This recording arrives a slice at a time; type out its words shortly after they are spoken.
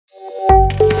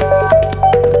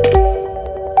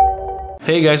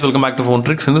Hey guys, welcome back to Phone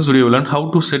Tricks. In this video, we'll learn how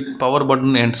to set power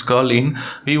button and scroll in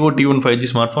Vivo T1 5G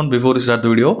smartphone. Before we start the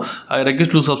video, I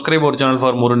request to subscribe our channel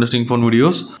for more interesting phone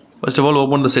videos. First of all,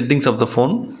 open the settings of the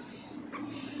phone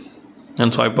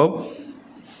and swipe up.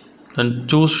 Then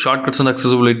choose shortcuts and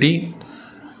accessibility.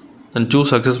 Then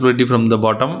choose accessibility from the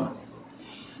bottom.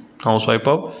 Now swipe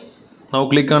up. Now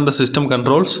click on the system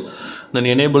controls. Then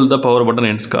enable the power button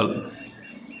and scroll.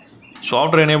 So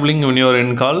after enabling, when you are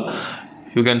in call,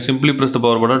 you can simply press the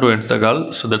power button to end the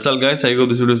call. So that's all guys. I hope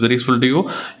this video is very useful to you.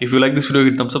 If you like this video,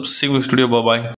 hit thumbs up. See you in the next video. Bye bye.